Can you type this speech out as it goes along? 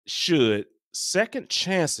should second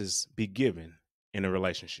chances be given in a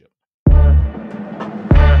relationship?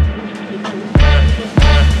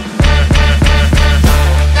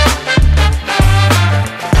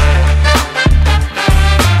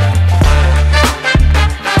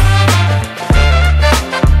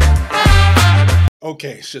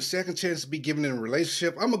 Okay, should second chances be given in a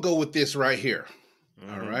relationship? I'm gonna go with this right here. All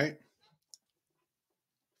Mhm. right.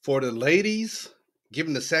 For the ladies,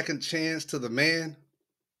 giving the second chance to the man,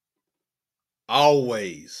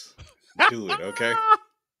 always do it. Okay.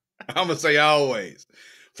 I'm gonna say always.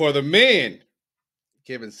 For the men,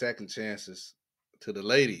 giving second chances to the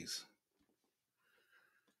ladies,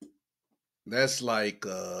 that's like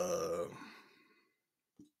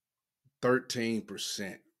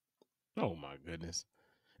 13%. Oh my goodness.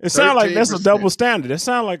 It sounds like that's a double 13%. standard. It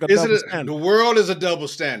sounds like a Is double it the standard. world is a double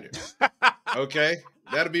standard? Okay.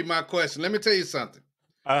 That'll be my question. Let me tell you something.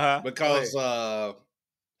 Uh-huh. Go ahead. Because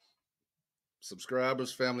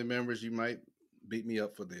subscribers, family members, you might beat me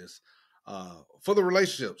up for this. For the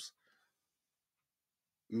relationships,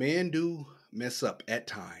 men do mess up at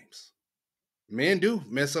times. Men do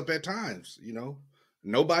mess up at times.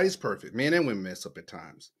 Nobody's perfect. Men and women mess up at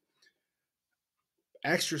times.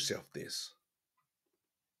 Ask yourself this: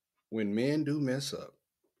 when men do mess up,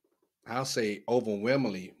 I'll say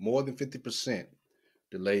overwhelmingly more than 50%,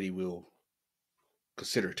 the lady will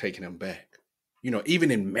consider taking them back. Even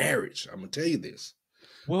in marriage, I'm gonna tell you this.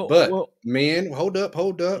 But Well, men, hold up. go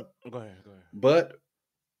ahead. Go ahead. But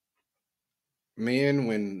men,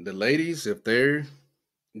 when the ladies, if they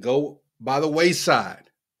go by the wayside,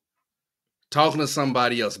 talking to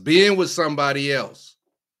somebody else, being with somebody else,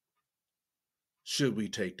 should we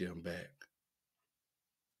take them back?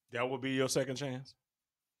 That would be your second chance.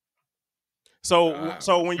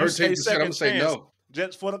 So when you say 13%, I'm second gonna say chance, no.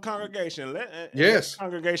 just for the congregation, let Yes, the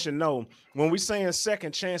congregation know, when we saying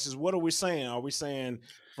second chances, what are we saying? Are we saying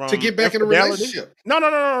to from get back in a infidelity? relationship.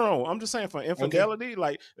 No. I'm just saying from Okay. infidelity.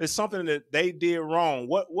 Like it's something that they did wrong.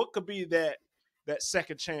 What could be that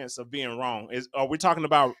second chance of being wrong? Are we talking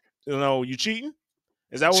about you cheating?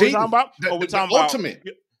 Is that what we're talking Cheating. about? The, Or we the, the talking about ultimate.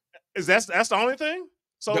 is that's the only thing? The,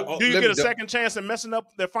 So do you let get me, a the, second chance in messing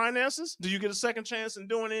up their finances? Do you get a second chance in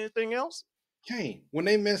doing anything else? Kane, when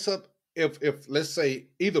they mess up, if let's say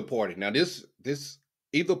either party, now this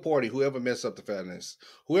either party, whoever mess up the finance,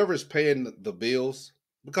 whoever is paying the bills,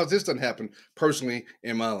 because this doesn't happen personally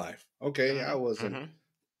in my life. Okay, I wasn't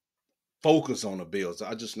focused on the bills.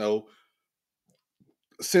 I just know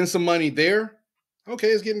send some money there. Okay,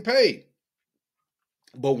 it's getting paid.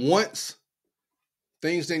 But once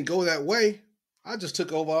things didn't go that way, I just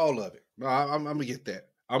took over all of it. No, I'm gonna get that.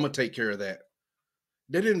 I'm gonna take care of that.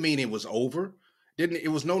 That didn't mean it was over.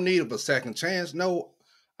 It was no need of a second chance. No,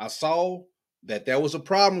 I saw that was a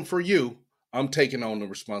problem for you. I'm taking on the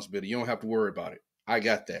responsibility. You don't have to worry about it. I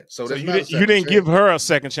got that. So So that's you not a you second didn't give chance. her a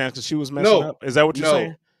second chance because she was messing up? No, Is that what you're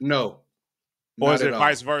saying? no, Or is not at it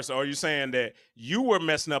vice all. versa? Or are you saying that you were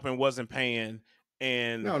messing up and wasn't paying?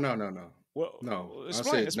 And No. well, No. I explain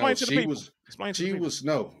said no. explain to the people. Explain to the She people. was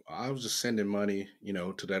no. I was just sending money,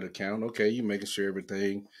 to that account. Okay, you making sure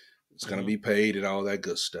everything is gonna Mm-hmm. be paid and all that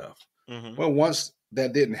good stuff. Mm-hmm. Well, once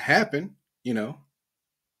that didn't happen,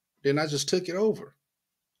 then I just took it over.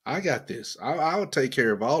 I got this. I'll take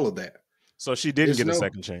care of all of that. So she didn't It's get a no,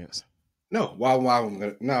 second chance. no. Why I'm gonna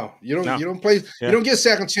no. No. You don't play. You Yeah. don't get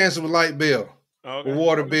second chances with light bill, with Okay.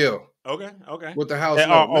 water Okay. bill, Okay. with the house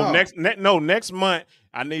note. No, Next month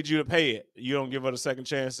I need you to pay it. You don't give her the second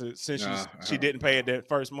chance since nah. she didn't pay it that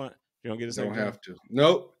first month. You don't get a second Don't chance. have to.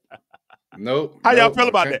 Nope. How y'all feel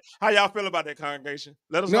about Okay. that? How y'all feel about that, congregation?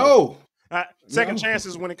 Let us know. No. Second No.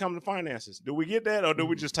 chances when it comes to finances. Do we get that, or do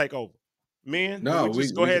we just take over? Men, do No. we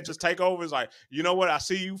just go We ahead get and just take over? It's like, you know what? I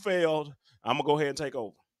see you failed. I'm gonna go ahead and take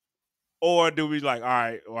over. Or do we like, all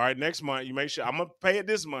right, next month you make sure I'm gonna pay it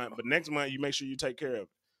this month, but next month you make sure you take care of it,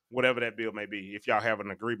 whatever that bill may be. If y'all have an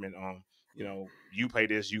agreement on, you pay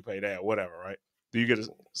this, you pay that, whatever, right? Do you get it?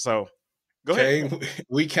 So go ahead. Okay.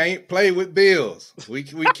 We can't play with bills. We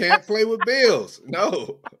can't play with bills.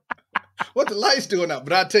 No. What the lights doing now?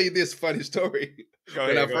 But I'll tell you this funny story. Go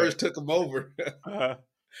When I ahead. Go ahead. first took them over,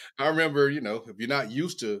 I remember, if you're not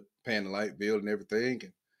used to paying the light bill and everything,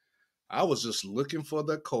 and I was just looking for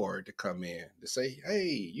the card to come in to say, hey,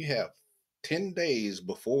 you have 10 days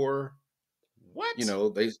before, What?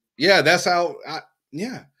 that's how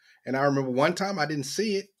yeah. And I remember one time I didn't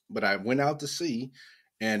see it, but I went out to see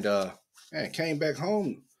and man, came back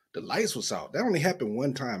home. The lights was out. That only happened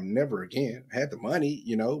one time, never again. I had the money,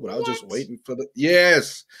 but I was just What? waiting for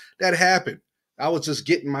yes, that happened. I was just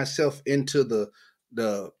getting myself into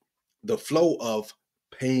the flow of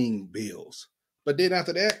paying bills. But then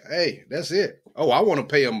after that, hey, that's it. Oh, I want to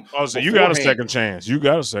pay them Oh, so you got a beforehand. second chance. You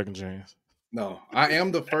got a second chance. No, I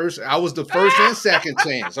am the first. I was the first and second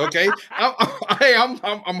chance. Okay, hey, I'm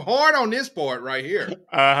hard on this part right here.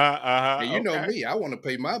 And you know Okay. me, I want to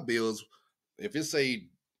pay my bills. If it's a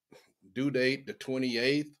due date the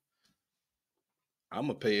 28th, I'm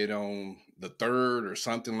gonna pay it on the 3rd or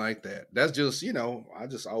something like that. That's just, I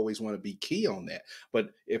just always want to be key on that. But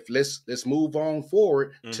if let's move on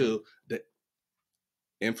forward Hmm. to the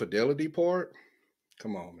infidelity part.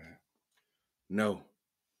 Come on, man. No,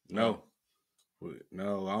 No. no,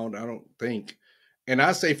 no. I don't think. And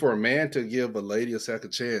I say for a man to give a lady a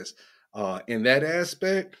second chance, in that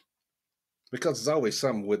aspect, because it's always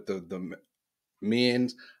something with the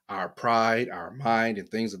men's, our pride, our mind, and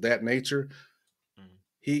things of that nature. Mhm.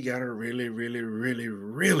 He gotta really, really, really,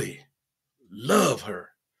 really love her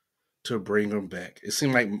to bring her back. It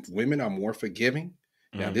seems like women are more forgiving.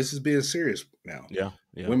 Now, Mhm. this is being serious now. Yeah.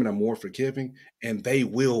 Yeah. Women are more forgiving and they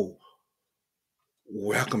will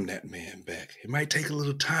welcome that man back. It might take a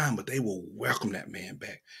little time, but they will welcome that man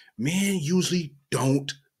back. Men usually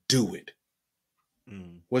don't do it.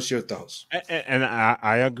 Mhm. What's your thoughts? And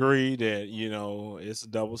I agree that it's a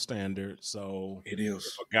double standard. So It if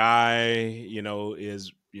is. a guy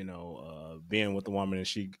is being with the woman and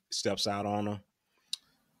she steps out on him,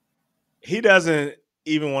 he doesn't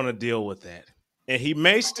even want to deal with that, and he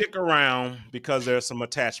may stick around because there's some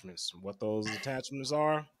attachments. What those attachments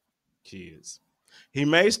are? Kids. He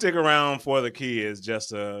may stick around for the kids just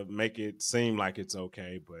to make it seem like it's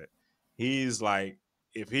okay, but he's like,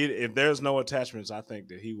 if there's no attachments, I think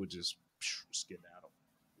that he would just skedaddle.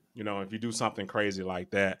 If you do something crazy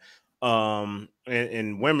like that.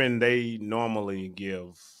 And women, they normally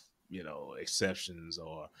give exceptions,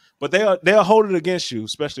 but they'll hold it against you,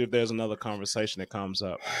 especially if there's another conversation that comes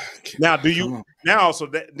up. Now, do you Come on. now? So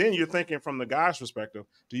then you're thinking from the guy's perspective.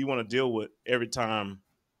 Do you want to deal with every time?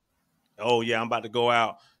 Oh yeah, I'm about to go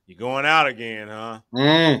out. You're going out again, huh?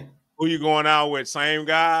 Mm. Who you going out with? Same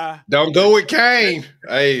guy? Don't go with Kane.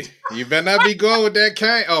 Hey, you better not be going with that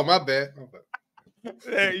Kane. Oh, my bad. My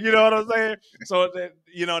bad. You know what I'm saying? So that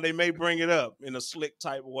they may bring it up in a slick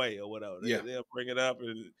type way or whatever. Yeah. They'll bring it up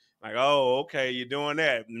and like, oh, okay, you're doing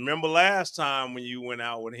that. Remember last time when you went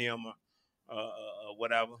out with him,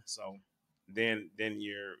 whatever. So then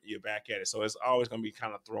you're back at it. So it's always going to be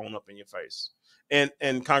kind of thrown up in your face. And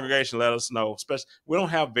congregation, let us know. Especially, we don't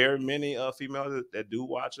have very many females that do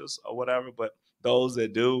watch us or whatever, but those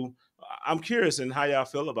that do, I'm curious in how y'all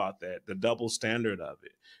feel about that, the double standard of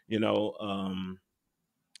it. You know,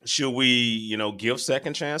 should we give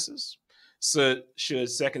second chances? So should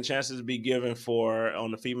second chances be given for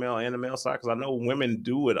on the female and the male side? Because I know women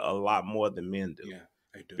do it a lot more than men do, Yeah,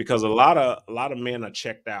 they do. because a lot of men are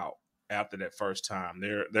checked out after that first time.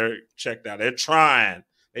 They're checked out. They're trying.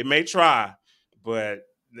 They may try, but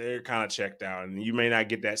they're kind of checked out, and you may not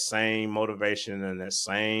get that same motivation and that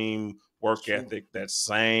same It's work true. ethic, that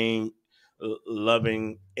same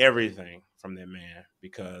loving everything from that man,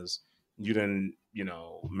 because you didn't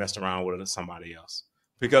messed around with somebody else.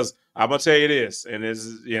 Because I'm gonna tell you this, and this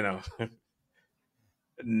is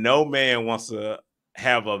no man wants to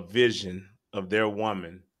have a vision of their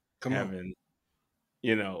woman Come on. having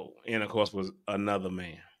intercourse with another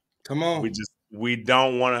man. Come We on. just we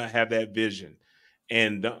don't want to have that vision,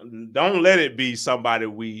 and don't let it be somebody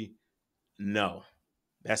we know.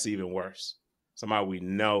 That's even worse. Somebody we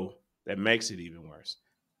know, that makes it even worse.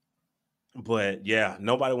 But yeah,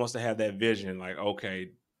 nobody wants to have that vision. Like,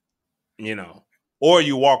 okay, you know, or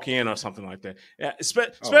you walk in or something like that. Yeah, Oh,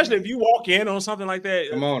 especially no. if you walk in on something like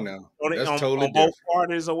that, Come on now. on, That's totally on both different.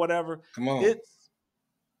 parties or whatever. Come on. It's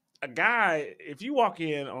a guy. If you walk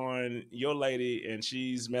in on your lady and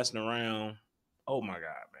she's messing around, oh my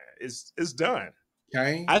god, man, it's done.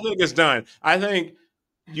 Kane. I think it's done. I think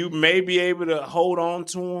you may be able to hold on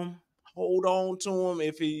to him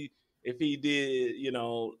if he did,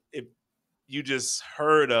 if you just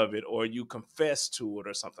heard of it or you confessed to it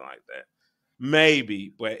or something like that.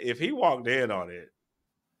 Maybe, but if he walked in on it,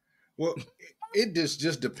 Well, it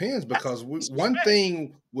just depends because it's one respect.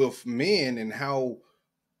 thing with men and how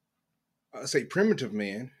I say primitive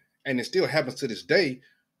men, and it still happens to this day.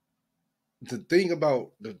 The thing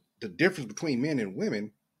about the difference between men and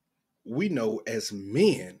women, we know as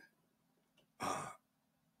men, uh,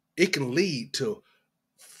 it can lead to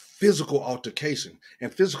physical altercation,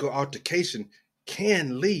 and physical altercation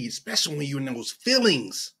can lead, especially when you're in those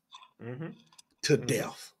feelings, Hmm. to Hmm.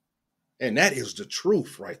 death. And that is the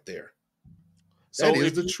truth right there. That So is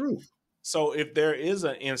if the you, truth. so if there is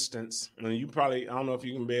an instance, and you probably, I don't know if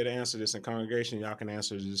you can be able to answer this in congregation, y'all can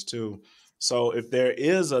answer this too. So if there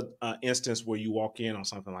is a instance where you walk in on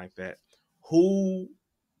something like that, who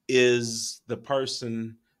is the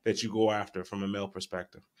person that you go after from a male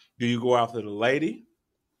perspective? Do you go after the lady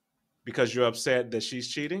because you're upset that she's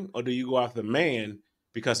cheating, or do you go after the man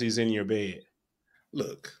because he's in your bed?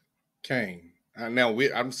 Look, Kane. Now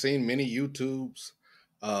I've seen many YouTubes,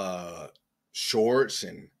 uh, shorts,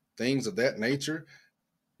 and things of that nature.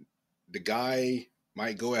 The guy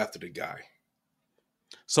might go after the guy.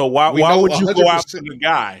 So why We why know would a you go hundred after percent. the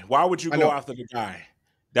guy? Why would you I go know, after the guy?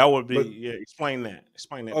 That would be, but yeah. Explain that.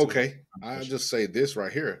 Explain that to us. okay. I just say this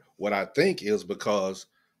right here. What I think is because,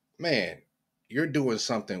 man, you're doing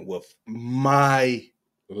something with my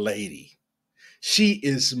lady. She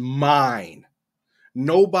is mine.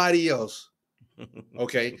 Nobody else.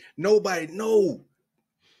 Okay. Nobody. No,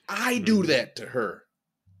 I do Mhm. that to her.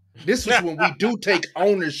 This is when we do take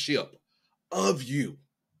ownership of you.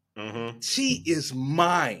 Mhm. She is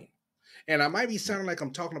mine. And I might be sounding like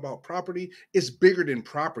I'm talking about property. It's bigger than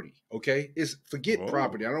property. Okay. It's forget Oh.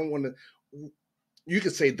 property. I don't want to, you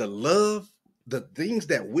could say the love, the things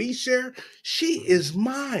that we share. She Mhm. is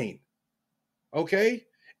mine. Okay.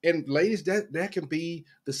 And ladies, that can be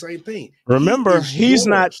the same thing. He Remember, is he's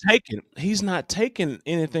not yours. taking. He's not taking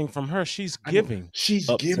anything from her. She's I know giving she's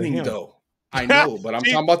up to giving him. though. I know, but I'm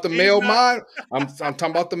she talking about the she's male not. mind. I'm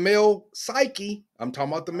talking about the male psyche. I'm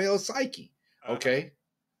talking about the male psyche. Uh-huh. Okay.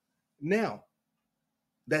 Now,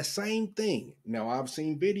 that same thing. Now, I've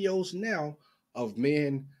seen videos now of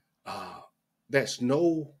men uh that's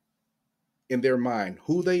know in their mind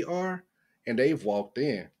who they are, and they've walked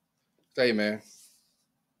in. Say, man,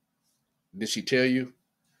 did she tell you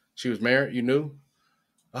she was married? You knew?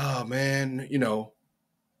 Oh man,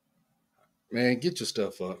 man, get your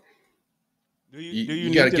stuff up. Do you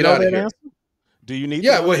You got to need to get know out of that here. answer? Do you need to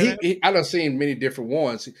Yeah, know well, that answer? I done seen many different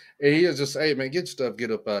ones, and he'll just say, "Hey, man, get your stuff,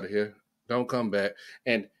 get up out of here, don't come back."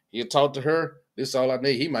 And he'll talk to her. This is all I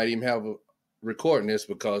need. He might even have a recording this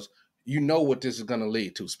because you know what this is going to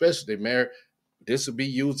lead to, especially if they're married. This will be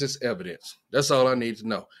used as evidence. That's all I need to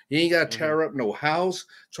know. You ain't got to Mm-hmm. tear up no house,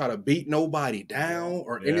 try to beat nobody Yeah, down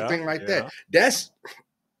or yeah, anything like that. yeah. That's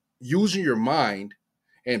using your mind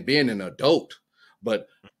and being an adult. But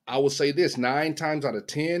I will say this 9 times out of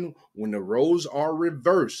 10, when the roles are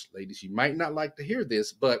reversed, ladies, you might not like to hear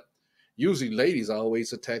this, but usually ladies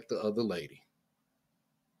always attack the other lady.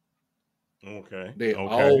 Okay, They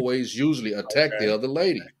okay, always usually attack the okay, other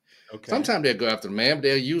lady. okay. Sometimes they'll go after the man, but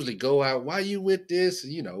they'll usually go out, why you with this?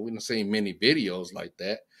 We've seen many videos like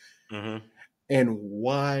that. Mm-hmm. And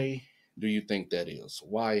why do you think that is?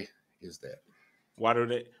 Why is that? Why do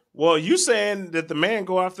they? Well, you saying that the man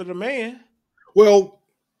go after the man? Well,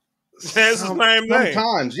 That's the same thing.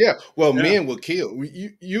 sometimes, yeah. Well, Yeah. men will kill.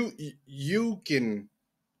 You can,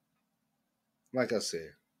 like I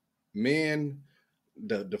said, men.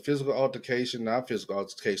 The physical altercation, not physical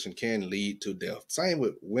altercation, can lead to death. Same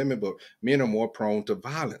with women, but men are more prone to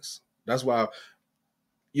violence. That's why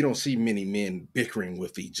you don't see many men bickering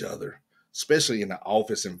with each other, especially in the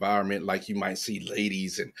office environment, like you might see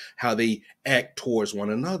ladies and how they act towards one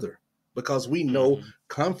another, because we know Mm-hmm.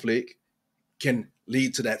 conflict can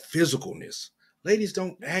lead to that physicalness. Ladies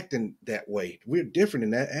don't act in that way. We're different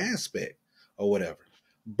in that aspect or whatever.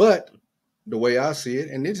 But the way I see it,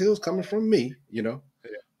 and this is coming from me,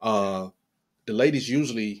 uh, the ladies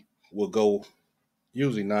usually will go,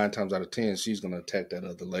 usually 9 times out of 10, she's going to attack that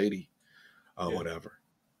other lady or Yeah. whatever.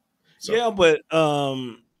 So, Yeah, but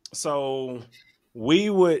so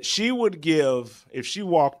she would give if she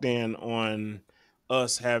walked in on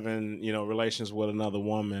us having, relations with another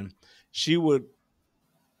woman, she would,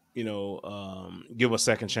 give a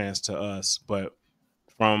second chance to us. But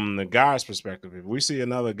from the guy's perspective, if we see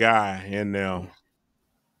another guy in there,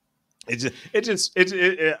 I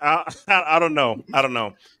don't know. I don't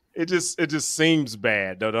know. It just seems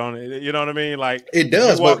bad, though, don't it? You know what I mean? Like it if you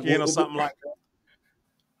does, walk in on something like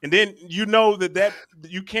and then that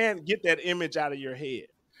you can't get that image out of your head.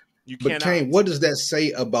 You but cannot. Kane, what does that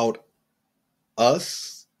say about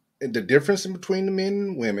us? And the difference in between the men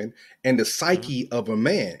and women and the Mhm. psyche of a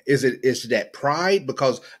man? Is that pride?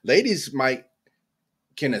 Because ladies might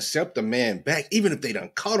can accept a man back, even if they done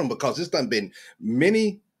caught him, because it's done been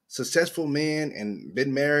many successful men and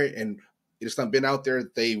been married, and it's done been out there.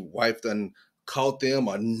 They wife done caught them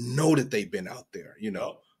or know that they've been out there.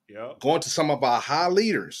 Yep. Yep. Going to some of our high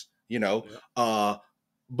leaders. Yep.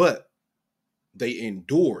 But they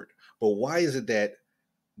endured. But why is it that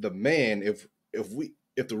the man, if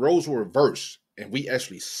the roles were reversed and we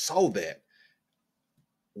actually saw that,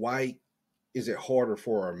 why is it harder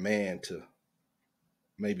for a man to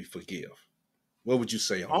maybe forgive? What would you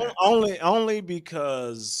say on that? Only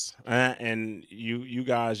because, and you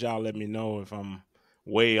guys, y'all let me know if I'm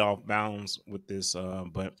way off bounds with this,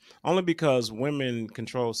 but only because women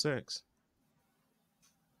control sex.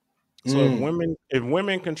 So Mm, if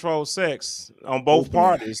women control sex on both opening.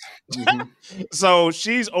 parties, Hmm. so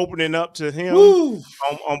she's opening up to him Woo.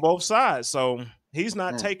 on both sides. So he's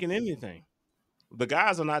not Mm, taking anything. The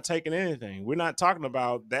guys are not taking anything. We're not talking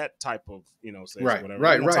about that type of, sex or right, whatever. We're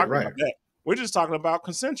right, not right, talking right. about that. We're just talking about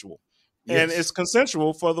consensual. And it's Yes.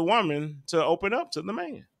 consensual for the woman to open up to the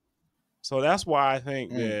man. So that's why I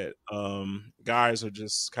think Mm, that guys are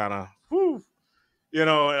just kind of,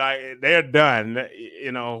 like they're done.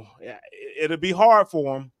 Yeah, it'll be hard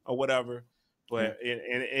for him or whatever, mm. but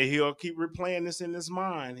and he'll keep replaying this in his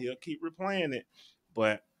mind. He'll keep replaying it,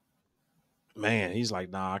 but man, he's like,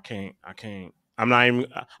 nah, I can't. I'm not even.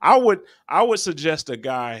 I would suggest a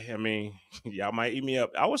guy. I mean, y'all might eat me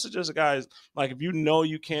up. I would suggest a guy like if you know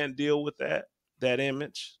you can't deal with that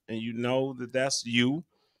image and you know that that's you,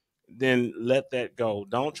 then let that go.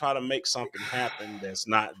 Don't try to make something happen that's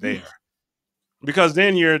not Whew. there, because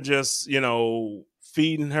then you're just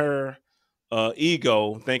feeding her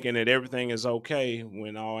ego, thinking that everything is okay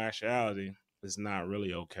when all actuality is not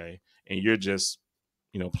really okay, and you're just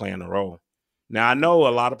playing a role. Now I know a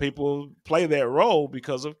lot of people play that role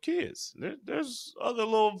because of kids. There's other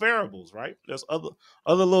little variables, right? There's other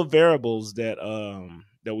little variables that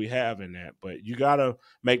we have in that, but you gotta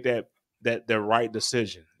make that the right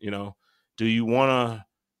decision. Do you want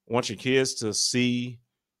your kids to see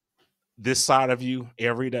this side of you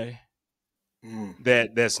every day Mm.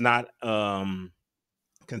 that's not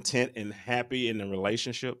content and happy in the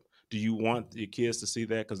relationship? Do you want your kids to see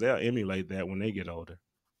that? Because they'll emulate that when they get older.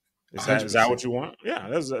 Is that 100%. what you want? Yeah,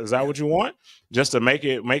 is that Yeah. what you want? Just to make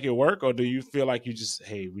it work, or do you feel like you just,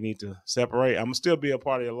 hey, we need to separate? I'm gonna still be a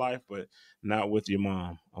part of your life, but not with your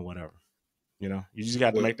mom or whatever. You just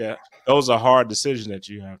got to Well, make that. Those are hard decisions that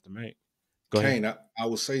you have to make. Go ahead. Kane, I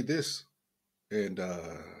will say this, and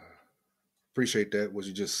appreciate that what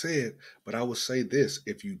you just said. But I will say this: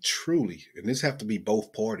 if you truly, and this have to be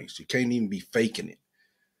both parties, you can't even be faking it.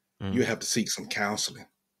 You Mhm. have to seek some counseling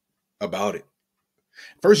about it.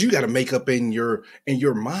 First, you got to make up in your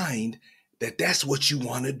mind that that's what you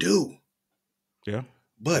want to do. Yeah,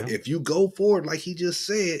 But yeah. if you go forward, like he just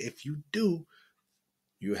said, if you do,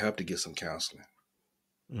 you have to get some counseling.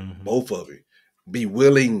 Hmm. Both of it. Be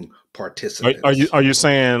willing Are you participants. are you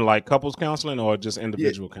saying like couples counseling or just Yeah.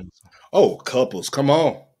 individual counseling? Oh, couples, come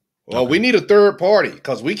on. Well, Okay. we need a third party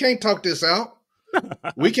because we can't talk this out.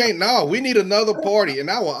 We can't. No, we need another party, and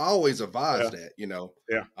I will always advise Yeah, that.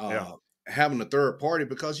 yeah, yeah. Uh, having a third party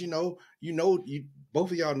because you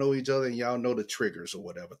both of y'all know each other and y'all know the triggers or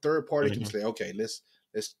whatever. Third party can Hmm. say, okay, let's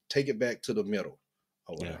take it back to the middle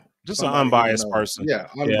or Yeah, whatever. just an Somebody who unbiased knows, person. yeah,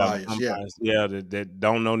 Yeah, unbiased, yeah, unbiased. Yeah, that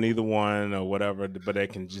don't know neither one or whatever, but they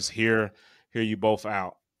can just hear you both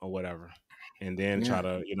out or whatever, and then try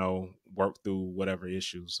yeah, to work through whatever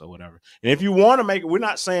issues or whatever. And if you want to make it, we're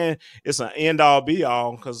not saying it's an end all be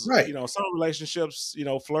all, because right, some relationships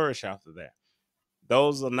flourish after that.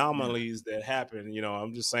 Those yeah, anomalies that happen,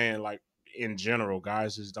 I'm just saying, like, in general,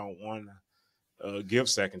 guys just don't want to give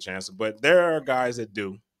second chances, but there are guys that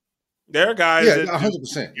do. There are guys yeah, that do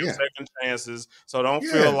 100%, give yeah, second chances, so don't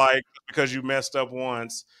feel yeah. like because you messed up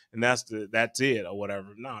once and that's it or whatever.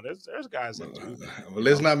 No, there's guys Well, that do. well,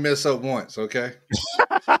 let's not mess up once, okay?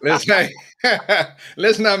 Let's not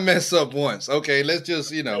let's not mess up once, okay? Let's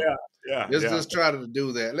just Yeah, yeah, let's yeah. just try to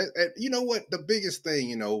do that. You know what? The biggest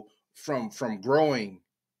thing, from growing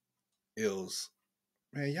is,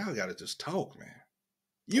 man, y'all got to just talk, man.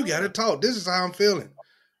 You Oh got to yeah, talk. This is how I'm feeling.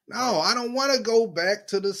 oh No, yeah, I don't want to go back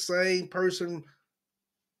to the same person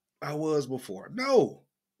I was before. No,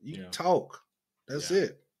 you yeah, talk. That's yeah.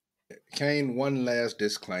 it. Kane, one last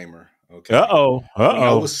disclaimer. Uh Okay. oh, uh When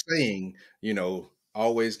I oh. was saying,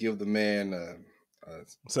 always give the man a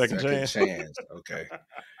Second second chance. chance. Okay.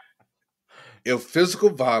 If physical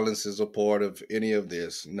violence is a part of any of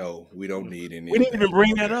this, no, we don't need any We of didn't that. even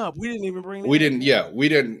bring that Okay. up. We didn't even bring We that up, didn't, Ken. yeah, we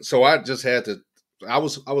didn't. So I just had to, I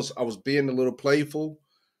was being a little playful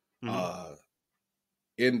Hmm. uh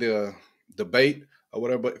in the debate or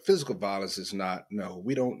whatever, but physical violence is not, no,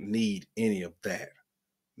 we don't need any of that.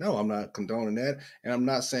 No, I'm not condoning that. And I'm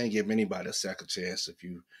not saying give anybody a second chance if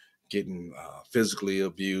you getting physically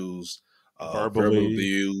abused, verbal Verbally.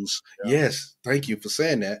 abuse. Yeah, Yes, thank you for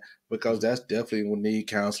saying that because mhm, that's definitely will need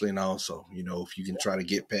counseling also. If you can try to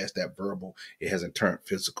get past that verbal, it hasn't turned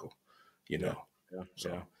physical, you yeah, know. yeah, yeah.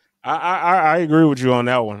 So I agree with you on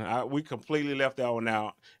that one. We completely left that one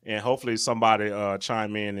out, and hopefully somebody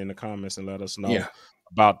chime in the comments and let us know yeah,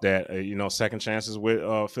 about that. Second chances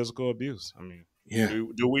with physical abuse. I mean, Yeah.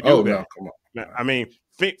 do we do Oh no, that? come on. I mean,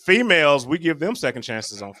 females, we give them second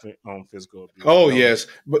chances on physical abuse. Oh yes,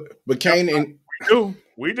 but Yep, Kane and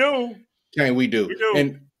we do, Kane, we do, we do.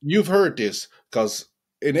 and you've heard this because,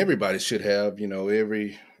 and everybody should have.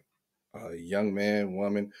 Every young man,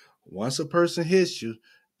 woman, once a person hits you,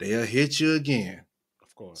 they'll hit you again.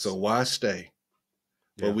 Of course. So why stay?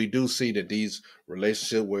 Yeah. But we do see that these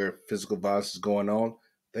relationships where physical violence is going on,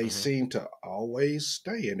 they seem to always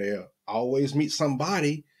stay, and they always meet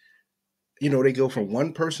somebody. They go from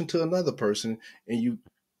one person to another person, and you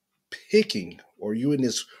picking, or you in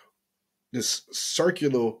this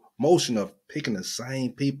circular motion of picking the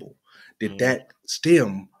same people. Did that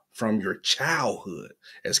stem from your childhood?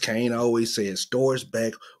 As Kane always says, stores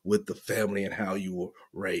back with the family and how you were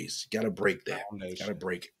raised. You got to break that. Got to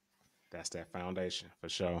break it. That's that foundation for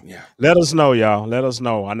sure. Yeah. Let us know, y'all. Let us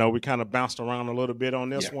know. I know we kind of bounced around a little bit on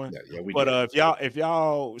this one. Yeah, we but did. if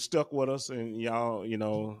y'all stuck with us and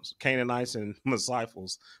y'all, Canaanites and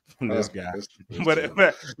disciples from this guy.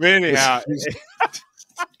 But anyhow,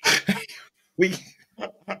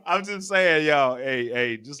 I'm just saying, y'all,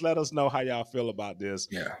 hey, just let us know how y'all feel about this.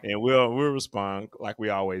 Yeah. And we'll respond like we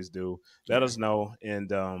always do. Let us know.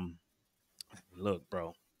 And look,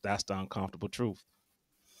 bro, that's the uncomfortable truth.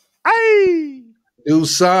 Hey, do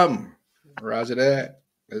something. Roger that.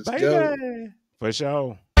 Let's go. For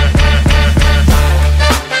sure.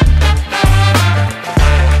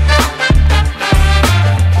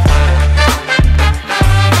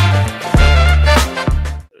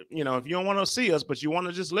 If you don't want to see us, but you want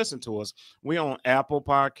to just listen to us, we on Apple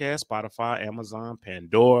Podcasts, Spotify, Amazon,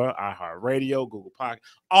 Pandora, iHeartRadio, Google Podcast,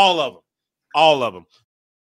 all of them.